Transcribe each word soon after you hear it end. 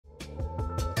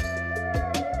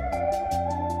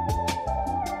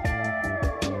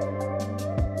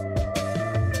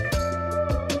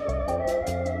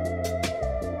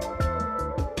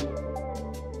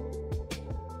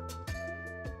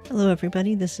Hello,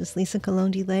 everybody. This is Lisa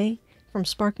Colon-DeLay from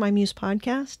Spark My Muse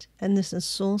podcast, and this is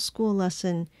Soul School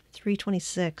Lesson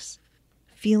 326,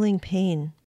 Feeling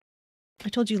Pain. I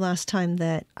told you last time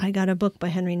that I got a book by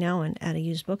Henry Nouwen at a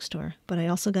used bookstore, but I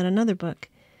also got another book,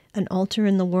 An Altar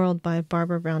in the World by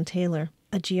Barbara Brown Taylor,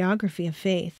 A Geography of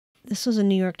Faith. This was a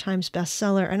New York Times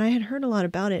bestseller, and I had heard a lot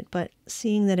about it, but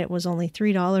seeing that it was only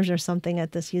 $3 or something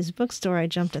at this used bookstore, I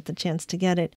jumped at the chance to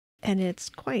get it. And it's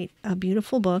quite a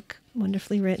beautiful book,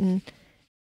 wonderfully written.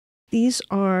 These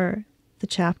are the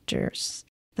chapters: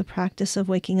 the practice of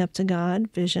waking up to God,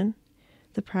 vision;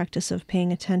 the practice of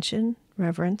paying attention,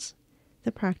 reverence;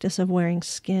 the practice of wearing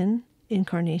skin,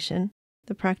 incarnation;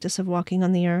 the practice of walking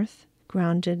on the earth,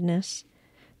 groundedness;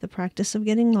 the practice of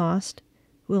getting lost,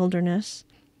 wilderness;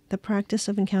 the practice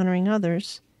of encountering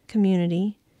others,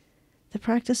 community; the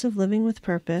practice of living with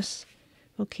purpose,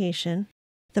 vocation;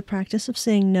 the practice of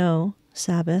saying no,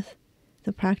 Sabbath;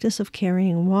 the practice of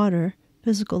carrying water,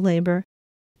 physical labor;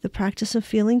 the practice of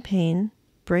feeling pain,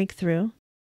 breakthrough;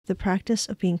 the practice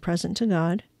of being present to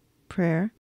God,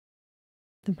 prayer;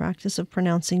 the practice of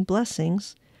pronouncing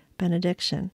blessings,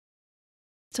 benediction.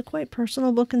 It's a quite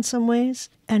personal book in some ways,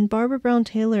 and Barbara Brown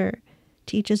Taylor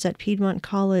teaches at Piedmont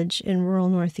College in rural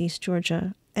Northeast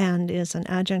Georgia and is an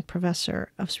adjunct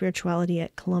professor of spirituality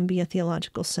at Columbia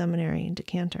Theological Seminary in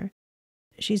Decatur.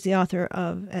 She's the author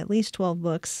of at least 12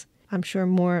 books. I'm sure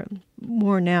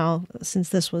more now since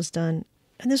this was done.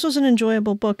 And this was an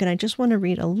enjoyable book, and I just want to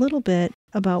read a little bit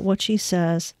about what she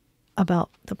says about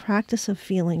the practice of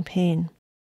feeling pain.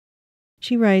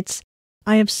 She writes,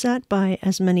 "I have sat by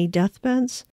as many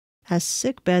deathbeds as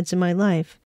sick beds in my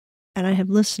life, and I have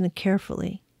listened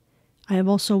carefully. I have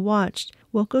also watched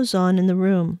what goes on in the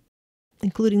room,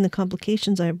 including the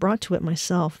complications I have brought to it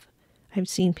myself. I have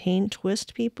seen pain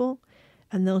twist people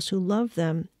and those who love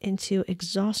them into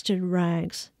exhausted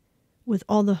rags, with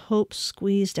all the hope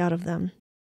squeezed out of them.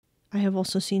 I have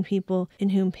also seen people in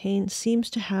whom pain seems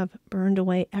to have burned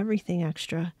away everything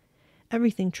extra,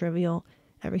 everything trivial,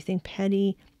 everything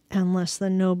petty and less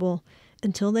than noble,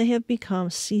 until they have become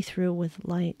see-through with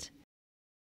light.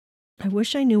 I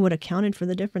wish I knew what accounted for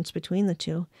the difference between the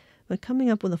two, but coming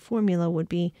up with a formula would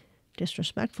be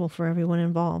disrespectful for everyone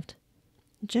involved.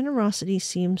 Generosity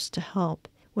seems to help.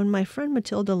 When my friend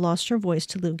Matilda lost her voice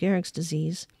to Lou Gehrig's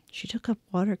disease, she took up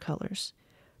watercolors.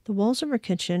 The walls of her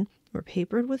kitchen were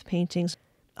papered with paintings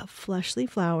of fleshly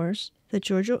flowers that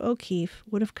Georgia O'Keeffe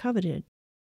would have coveted.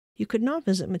 You could not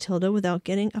visit Matilda without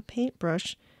getting a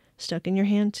paintbrush stuck in your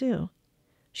hand, too.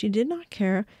 She did not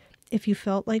care if you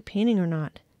felt like painting or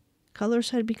not. Colors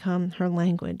had become her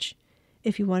language.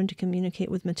 If you wanted to communicate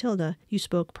with Matilda, you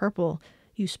spoke purple,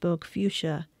 you spoke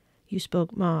fuchsia, you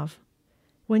spoke mauve.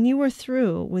 When you were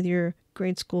through with your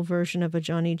grade school version of a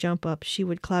Johnny Jump-Up, she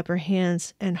would clap her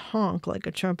hands and honk like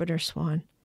a trumpeter swan.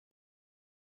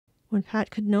 When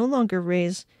Pat could no longer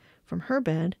raise from her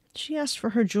bed, she asked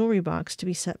for her jewelry box to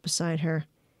be set beside her.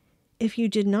 If you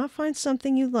did not find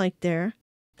something you liked there,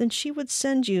 then she would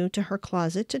send you to her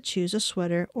closet to choose a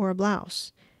sweater or a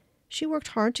blouse. She worked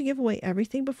hard to give away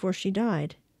everything before she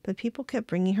died, but people kept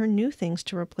bringing her new things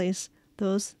to replace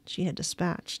those she had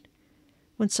dispatched.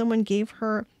 When someone gave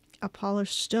her a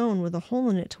polished stone with a hole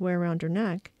in it to wear around her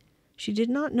neck, she did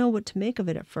not know what to make of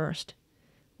it at first.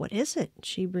 "What is it?"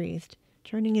 she breathed,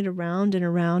 turning it around and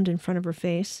around in front of her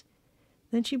face.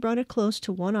 Then she brought it close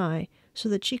to one eye so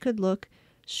that she could look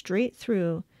straight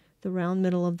through the round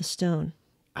middle of the stone.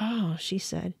 "Oh," she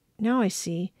said, "now I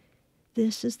see.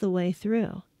 This is the way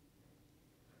through."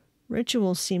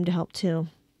 Rituals seemed to help too.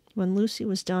 When Lucy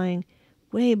was dying,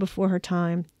 way before her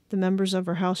time, the members of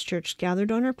her house church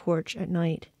gathered on her porch at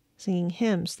night, singing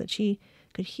hymns that she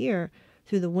could hear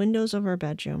through the windows of her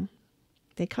bedroom.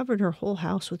 They covered her whole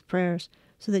house with prayers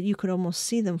so that you could almost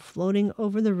see them floating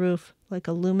over the roof like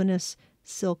a luminous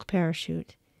silk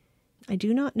parachute. I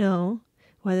do not know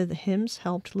whether the hymns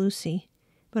helped Lucy,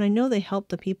 but I know they helped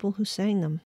the people who sang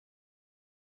them.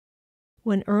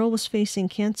 When Earl was facing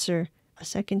cancer a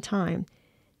second time,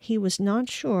 he was not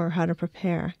sure how to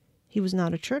prepare. He was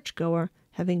not a churchgoer,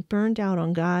 having burned out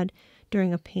on God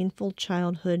during a painful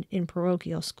childhood in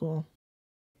parochial school.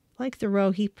 Like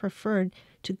Thoreau, he preferred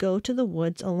to go to the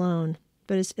woods alone,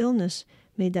 but his illness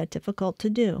made that difficult to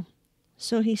do.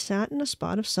 So he sat in a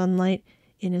spot of sunlight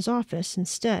in his office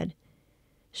instead,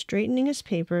 straightening his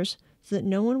papers so that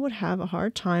no one would have a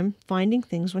hard time finding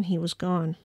things when he was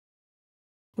gone.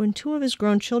 When 2 of his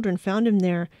grown children found him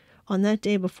there on that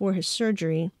day before his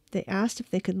surgery, they asked if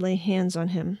they could lay hands on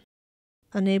him.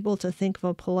 Unable to think of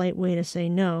a polite way to say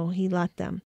no, he let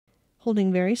them,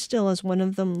 holding very still as one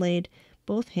of them laid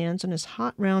both hands on his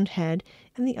hot round head,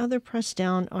 and the other pressed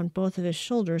down on both of his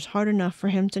shoulders hard enough for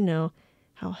him to know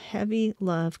how heavy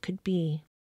love could be.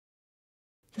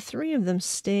 The three of them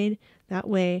stayed that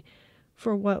way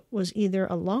for what was either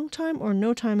a long time or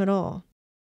no time at all.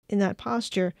 In that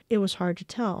posture, it was hard to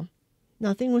tell.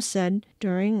 Nothing was said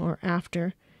during or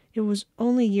after. It was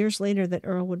only years later that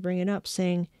Earl would bring it up,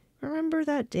 saying, "Remember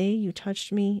that day you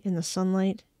touched me in the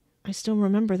sunlight? I still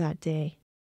remember that day."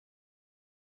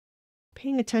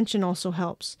 Paying attention also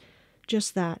helps.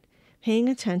 Just that, paying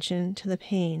attention to the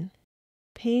pain.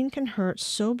 Pain can hurt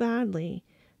so badly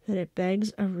that it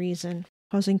begs a reason,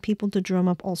 causing people to drum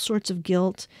up all sorts of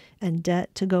guilt and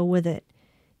debt to go with it.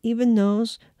 Even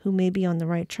those who may be on the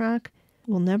right track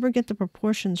will never get the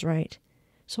proportions right,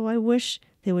 so I wish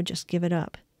they would just give it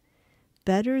up.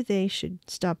 Better they should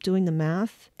stop doing the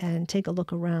math and take a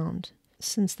look around,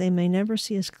 since they may never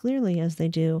see as clearly as they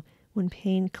do when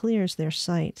pain clears their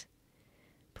sight.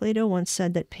 Plato once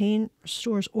said that pain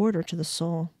restores order to the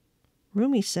soul.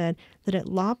 Rumi said that it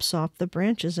lops off the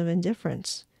branches of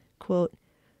indifference. Quote,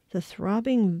 "The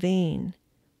throbbing vein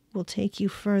will take you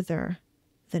further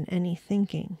than any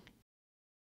thinking."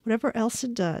 Whatever else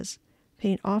it does,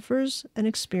 pain offers an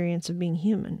experience of being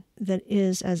human that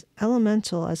is as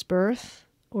elemental as birth,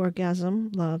 orgasm,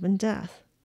 love, and death.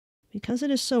 Because it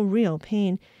is so real,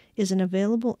 pain is an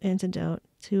available antidote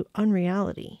to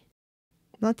unreality.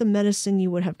 Not the medicine you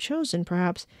would have chosen,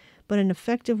 perhaps, but an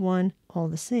effective one all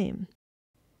the same.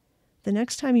 The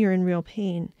next time you're in real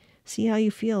pain, see how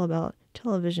you feel about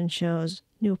television shows,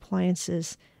 new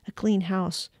appliances, a clean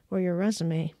house, or your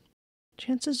resume.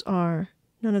 Chances are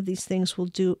none of these things will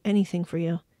do anything for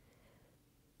you.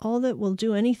 All that will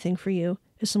do anything for you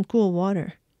is some cool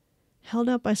water, held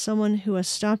up by someone who has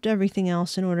stopped everything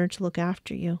else in order to look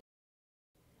after you.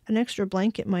 An extra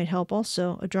blanket might help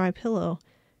also, a dry pillow,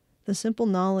 the simple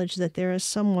knowledge that there is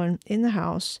someone in the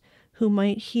house who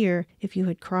might hear if you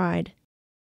had cried.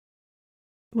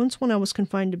 Once when I was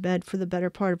confined to bed for the better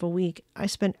part of a week, I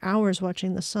spent hours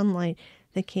watching the sunlight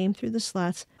that came through the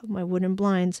slats of my wooden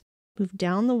blinds move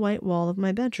down the white wall of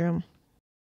my bedroom.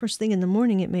 First thing in the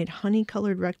morning, it made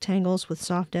honey-colored rectangles with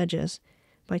soft edges.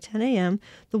 By 10 a.m.,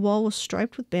 the wall was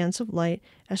striped with bands of light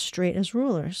as straight as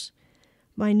rulers.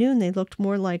 By noon, they looked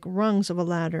more like rungs of a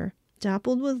ladder,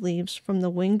 dappled with leaves from the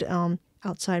winged elm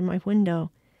outside my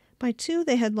window. By 2,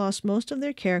 they had lost most of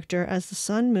their character as the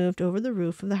sun moved over the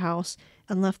roof of the house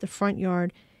and left the front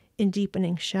yard in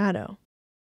deepening shadow.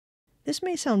 This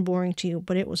may sound boring to you,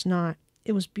 but it was not.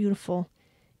 It was beautiful.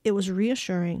 It was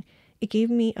reassuring. It gave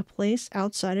me a place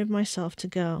outside of myself to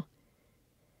go.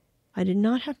 I did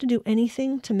not have to do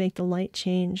anything to make the light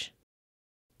change.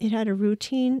 It had a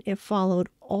routine it followed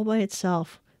all by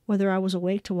itself, whether I was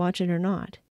awake to watch it or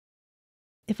not.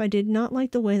 If I did not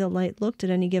like the way the light looked at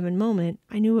any given moment,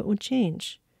 I knew it would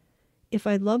change. If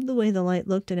I loved the way the light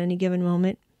looked at any given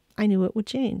moment, I knew it would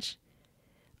change.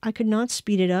 I could not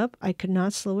speed it up, I could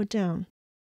not slow it down.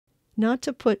 Not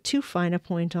to put too fine a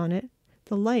point on it,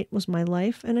 the light was my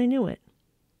life and I knew it.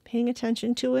 Paying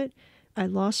attention to it, I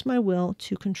lost my will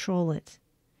to control it.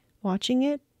 Watching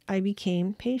it, I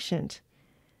became patient.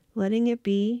 Letting it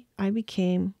be, I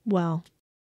became well.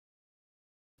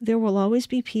 There will always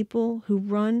be people who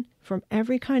run from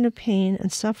every kind of pain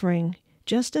and suffering,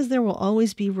 just as there will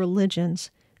always be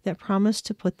religions that promise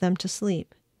to put them to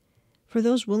sleep. For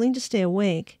those willing to stay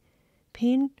awake,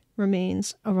 pain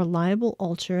remains a reliable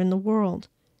altar in the world,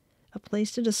 a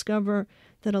place to discover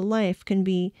that a life can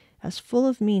be as full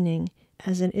of meaning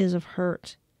as it is of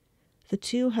hurt. The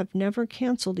two have never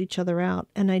canceled each other out,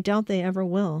 and I doubt they ever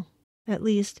will. At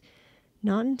least,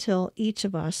 not until each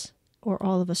of us, or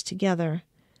all of us together,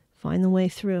 find the way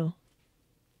through.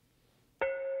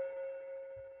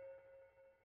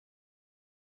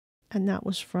 And that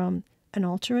was from An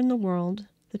Altar in the World,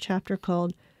 the chapter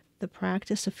called The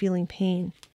Practice of Feeling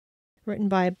Pain, written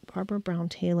by Barbara Brown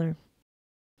Taylor.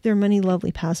 There are many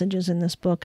lovely passages in this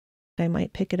book. I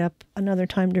might pick it up another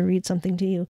time to read something to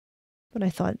you, but I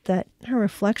thought that her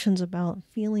reflections about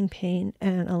feeling pain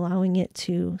and allowing it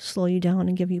to slow you down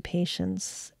and give you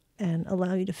patience and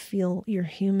allow you to feel your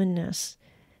humanness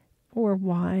were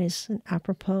wise and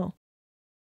apropos.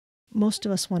 Most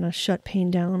of us want to shut pain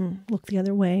down, look the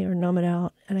other way, or numb it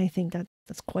out, and I think that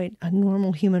that's quite a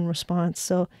normal human response.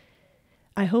 So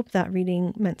I hope that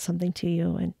reading meant something to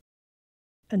you, and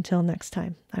until next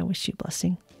time, I wish you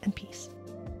blessing and peace.